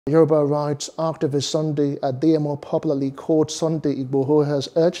Yoruba rights activist Sunday Adeyemo, popularly called Sunday Igboho, has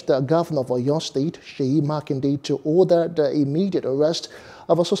urged the governor of Oyo State, Seyi Makinde, to order the immediate arrest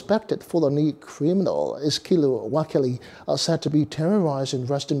of a suspected Fulani criminal, Iskilu Wakili, said to be terrorizing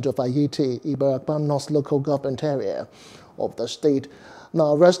residents of Ayete, Ibarapa North local government area of the state.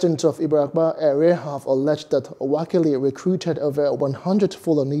 Now, residents of Ibarapa area have alleged that Wakili recruited over 100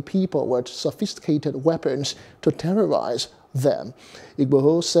 Fulani people with sophisticated weapons to terrorize them.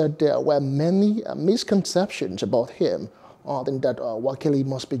 Igboho said there were many misconceptions about him, adding that Wakili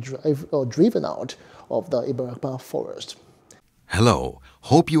must be driven out of the Ibarapa forest. Hello,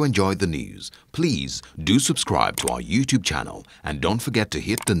 hope you enjoyed the news. Please do subscribe to our YouTube channel and don't forget to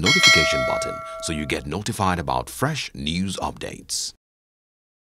hit the notification button so you get notified about fresh news updates.